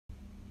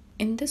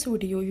In this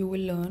video, you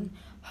will learn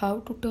how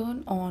to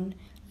turn on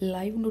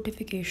live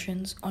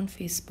notifications on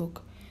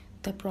Facebook.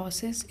 The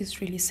process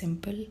is really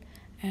simple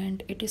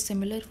and it is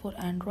similar for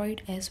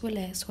Android as well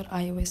as for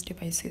iOS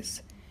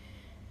devices.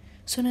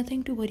 So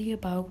nothing to worry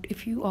about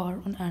if you are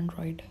on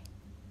Android.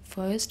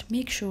 First,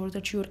 make sure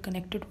that you are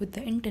connected with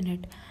the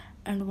internet,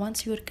 and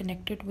once you are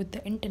connected with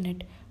the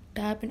internet,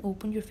 tap and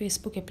open your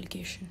Facebook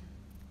application.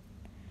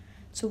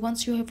 So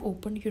once you have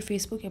opened your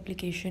Facebook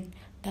application,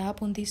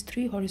 tap on these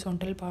three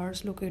horizontal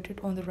bars located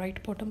on the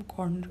right bottom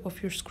corner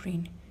of your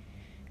screen.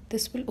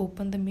 This will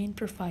open the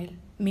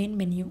main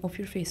menu of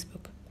your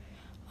Facebook.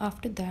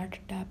 After that,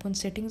 tap on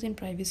Settings and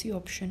Privacy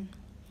option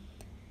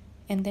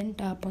and then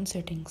tap on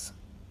Settings.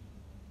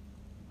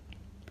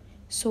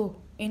 So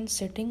in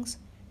Settings,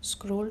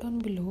 scroll down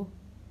below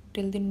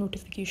till the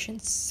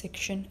Notifications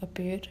section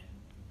appear.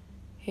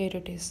 Here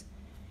it is.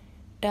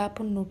 Tap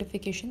on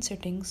Notification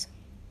Settings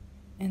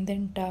and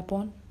then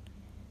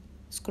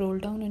scroll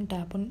down and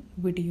tap on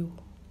Video.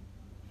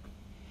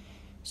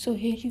 So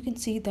here you can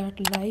see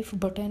that live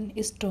button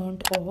is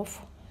turned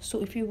off.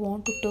 So if you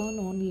want to turn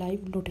on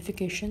live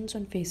notifications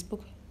on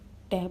Facebook,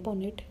 tap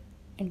on it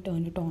and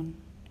turn it on.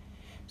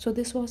 So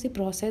this was the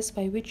process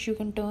by which you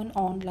can turn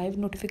on live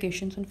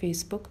notifications on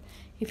Facebook.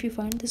 If you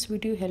find this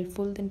video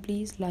helpful, then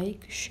please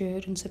like,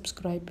 share and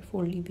subscribe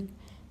before leaving.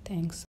 Thanks.